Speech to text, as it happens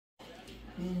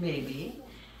Maybe.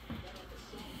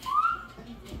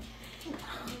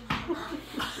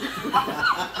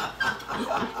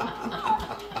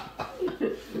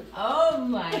 Oh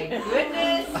my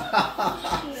goodness.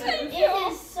 It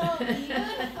is so beautiful.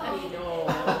 I know.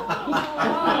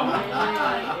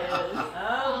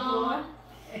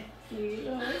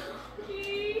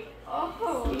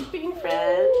 Oh, Sleeping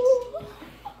friend.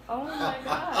 Oh my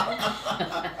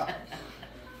gosh.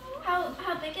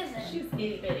 how big is it? She's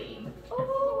itty bitty.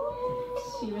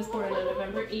 She was born on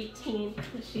November 18th.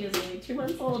 She is only 2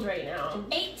 months old right now.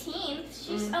 18th.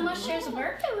 She's almost shares a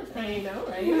birthday with me. I know,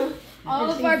 right? All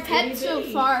And of our she's pets itty so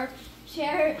bitty. far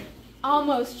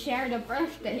almost shared a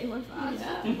birthday with us.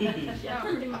 Yeah.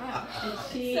 Pretty much. And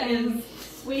she is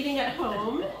waiting at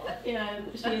home, and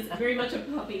she is very much a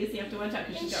puppy, so you have to watch out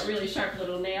because she's got really sharp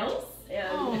little nails.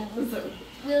 And so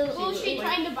Will she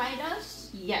trying to bite us?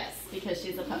 yes, because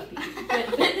she's a puppy.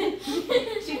 But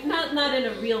she's not in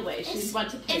a real way. She's want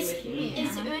to play with you.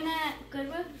 Is Una good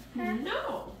with her?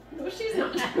 No, she's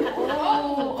not.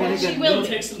 Oh, she will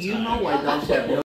be. You know why dogs have no